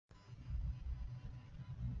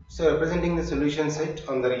So representing the solution set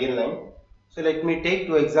on the real line. So let me take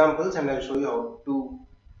two examples and I'll show you how to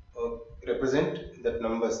represent that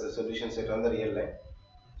numbers, the solution set on the real line.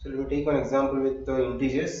 So let me take one example with the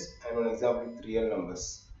integers and one example with real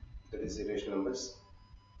numbers, that is irrational numbers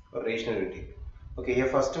or rationality. Okay, here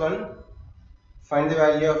first one, find the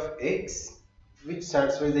value of x which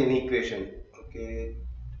satisfies the inequation. Okay,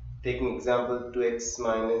 taking example 2x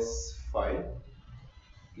minus 5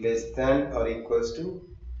 less than or equals to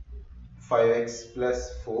 5x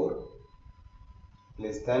plus 4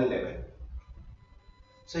 less than 11.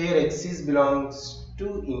 So here x is belongs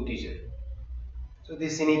to integer. So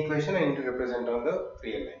this inequation I need to represent on the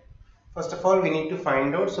real line. First of all, we need to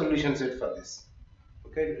find out solution set for this.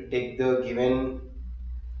 Okay, to take the given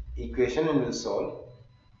equation and we'll solve.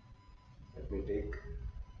 Let me take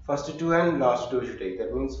first two and last two should take.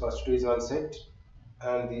 That means first two is one set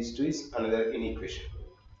and these two is another inequation.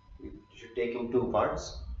 We should take in two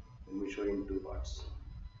parts. Let me show you in two parts.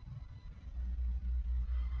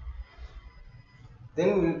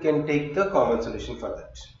 Then we can take the common solution for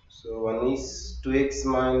that. So one is 2x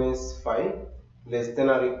minus 5 less than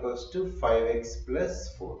or equals to 5x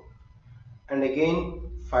plus 4, and again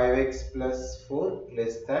 5x plus 4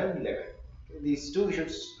 less than 11. These two we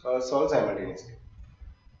should solve simultaneously.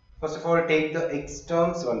 First of all, take the x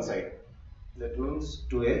terms one side. That means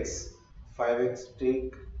 2x, 5x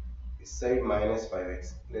take this side minus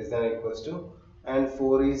 5x less than or equals to, and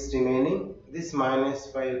 4 is remaining. This minus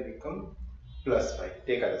 5 will become plus 5.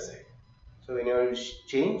 Take other side. So whenever you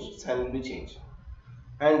change, sign will be changed.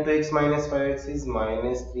 And 2x minus 5x is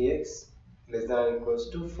minus 3x less than or equals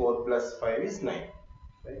to 4 plus 5 is 9.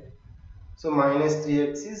 Right? So minus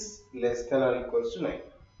 3x is less than or equals to 9.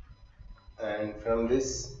 And from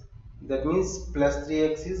this, that means plus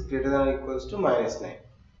 3x is greater than or equals to minus 9.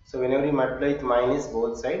 So whenever you multiply with minus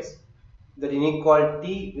both sides, that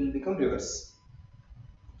inequality will become reverse.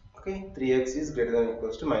 Okay, 3x is greater than or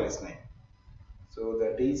equals to minus 9. So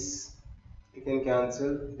that is, you can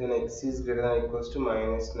cancel, then x is greater than or equals to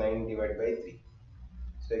minus 9 divided by 3.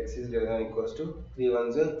 So x is greater than or equals to 3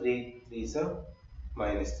 ones are 3 3s are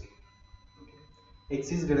minus 3. Okay.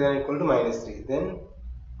 X is greater than or equal to minus 3. Then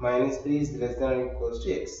minus 3 is less than or equals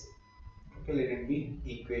to x. Okay, let it be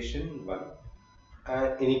equation 1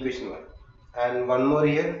 and inequation 1. And one more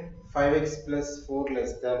here, 5x plus 4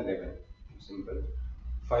 less than 11. Simple.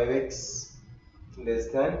 5x less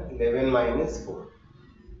than 11 minus 4.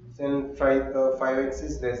 Then 5x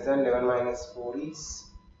is less than 11 minus 4 is,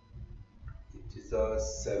 which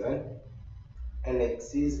is 7, and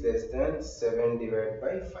x is less than 7 divided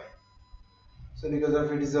by 5. So because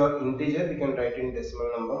of it is an integer, we can write in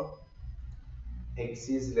decimal number. X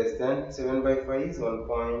is less than 7 by 5 is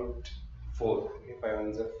 1.4. Okay, 5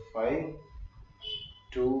 ones are 5,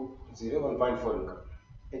 2, 0, 1.4 will come.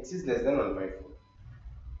 X is less than 1.4.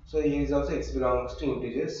 So here is also x belongs to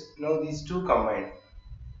integers. Now these two combined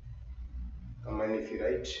if you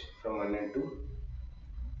write from 1 and 2,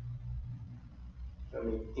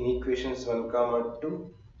 from inequations 1 comma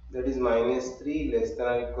 2, that is minus 3 less than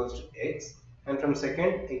or equals to x, and from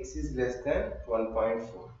second x is less than 1.4,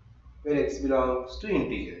 where x belongs to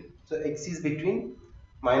integer. So x is between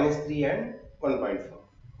minus 3 and 1.4,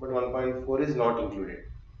 but 1.4 is not included.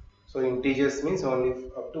 So integers means only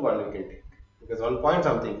up to 1 we can take, because 1 point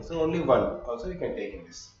something, so only 1 also we can take in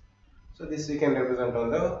this. So this we can represent on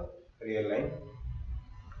the real line.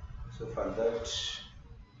 So for that,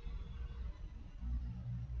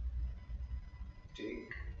 take,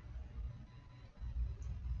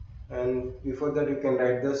 and before that you can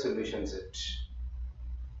write the solution set.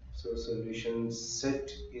 So solution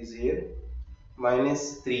set is here,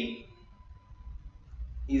 minus 3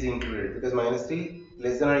 is included because minus 3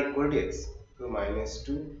 less than or equal to x. So minus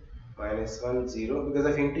 2, minus 1, 0, because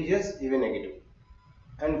of integers even negative,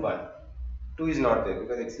 and 1. 2 is not there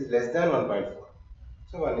because x is less than 1.4.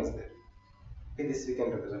 So 1 is there. Okay, this we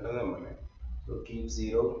can represent on the number line. So keep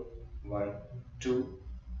 0, 1, 2,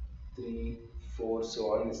 3, 4,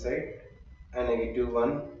 so on this side, and negative 1,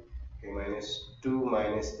 okay, minus 2,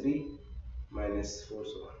 minus 3, minus 4,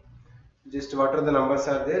 so on. Just whatever the numbers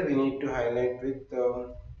are there, we need to highlight with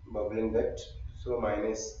bubbling that. So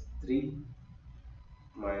minus 3,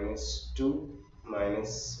 minus 2,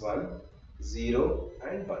 minus 1, 0,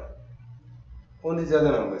 and 1. All these are the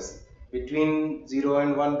numbers. Between 0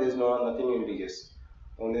 and 1, there is nothing in integers.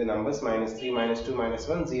 Only the numbers minus 3, minus 2, minus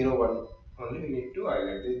 1, 0, 1. Only we need to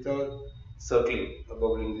highlight with circling,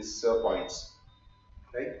 bubbling these points.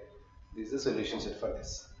 Right? This is the solution set for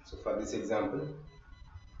this. So for this example,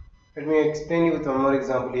 let me explain you with one more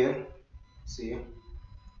example here. See,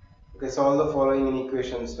 Okay, solve the following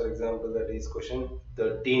inequations. For example, that is question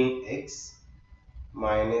 13x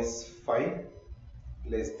minus 5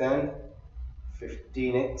 less than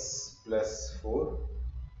 15x plus 4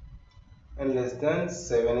 and less than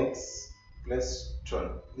 7x plus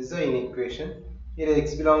 12. This is an inequation. Here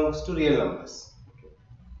x belongs to real numbers. Okay.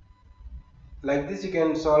 Like this you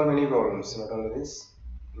can solve many problems, not only this,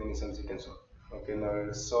 many sums you can solve. Okay, now let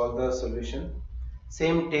us solve the solution.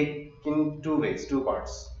 Same take in two ways, two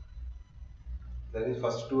parts. That is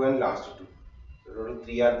first two and last two. So total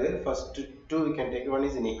three are there. First two we can take, one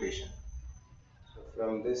is inequation. So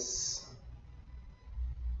from this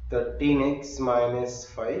 13x minus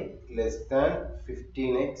 5 less than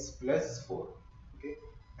 15x plus 4. Okay,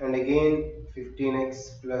 and again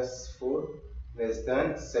 15x plus 4 less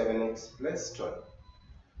than 7x plus 12.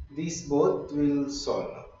 These both will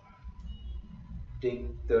solve now.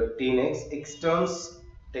 Take 13x, x terms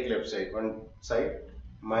take left side, one side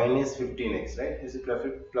minus 15x, right? Is it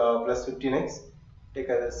plus 15x? Take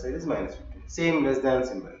other side is minus 15. Same less than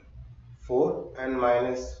symbol. 4 and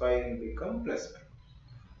minus 5 will become plus 5.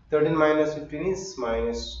 13 minus 15 is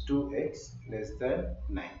minus 2x less than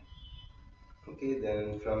 9. Okay,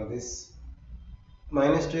 then from this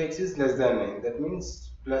minus 2x is less than 9. That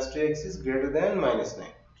means plus 2x is greater than minus 9.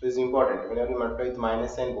 So it's important. Whenever you multiply with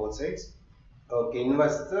minus sign both sides, okay,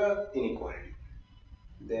 inverse the inequality.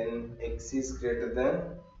 Then x is greater than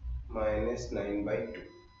minus 9 by 2.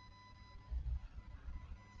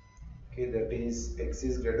 Okay, that is x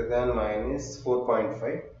is greater than minus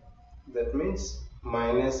 4.5. That means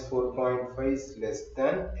minus 4.5 is less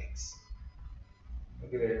than x.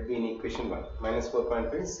 Okay, let it be in equation 1. Minus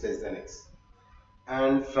 4.5 is less than x.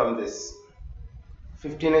 And from this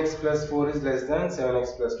 15x plus 4 is less than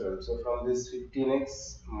 7x plus 12. So from this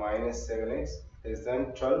 15x minus 7x less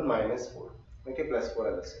than 12 minus 4. Okay, plus 4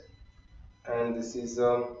 other side. And this is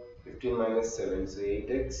 15 minus 7, so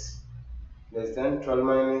 8x less than 12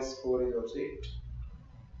 minus 4 is also 8.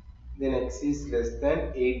 Then x is less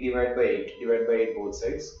than 8 divided by 8 both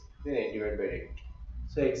sides, then 8 divided by 8.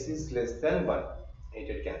 So x is less than 1,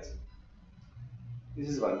 8 cancel. This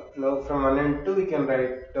is 1. Now from 1 and 2 we can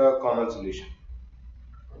write a common solution.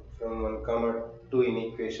 From 1 comma 2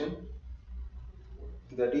 inequation,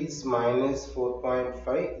 that is minus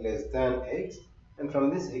 4.5 less than x, and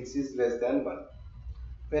from this x is less than 1,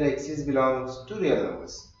 where x is belongs to real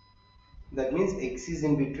numbers. That means x is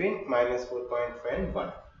in between minus 4.5 and 1.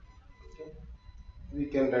 Okay. We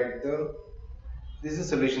can write this is a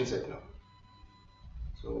solution set now.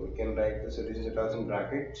 So we can write the solution set also in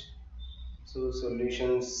bracket. So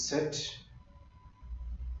solution set,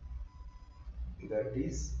 that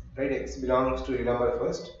is, write x belongs to real number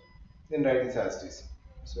first, then write this as it is.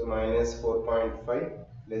 So minus 4.5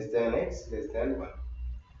 less than x less than 1.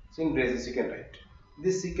 So in braces you can write.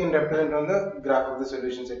 This you can represent on the graph of the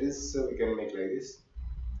solution set is, so we can make like this.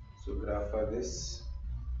 So graph for this,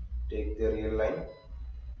 take the real line.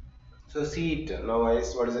 So see it now,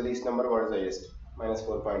 highest, what is the least number, what is the highest? Minus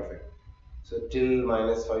 4.5. So till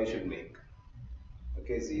minus 5 should make.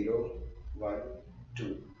 Okay, 0, 1,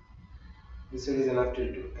 2. This side is enough till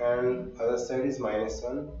 2. And other side is minus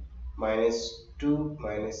 1, minus 2,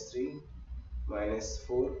 minus 3, minus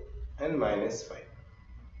 4 and minus 5.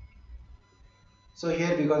 So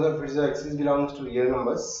here, because of its axis belongs to real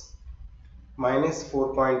numbers, minus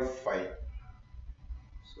 4.5.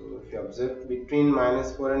 So if you observe between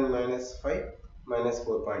minus 4 and minus 5, minus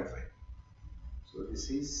 4.5. So this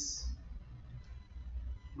is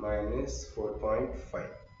minus 4.5.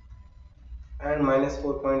 And minus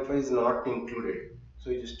 4.5 is not included. So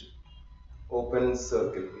you just open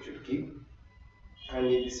circle you should keep. And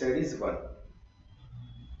this side is 1.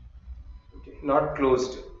 Okay, not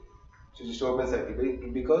closed. So just open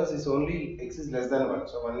circle, because it's only x is less than 1,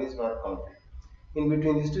 so 1 is not counted. In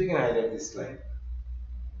between these two you can highlight this line.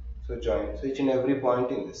 So join. So each and every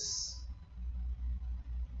point in this,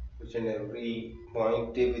 each and every point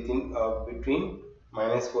within between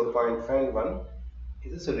minus 4.5 and 1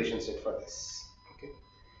 is a solution set for this. Okay.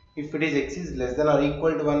 If it is x is less than or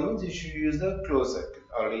equal to 1 means you should use the closed circle.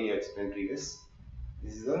 Already explained previous.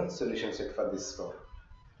 This is the solution set for this problem.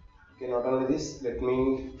 Okay, not only this, let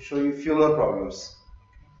me show you few more problems.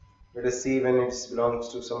 Let us see when it belongs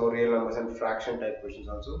to some more real numbers and fraction type questions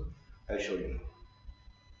also. I'll show you.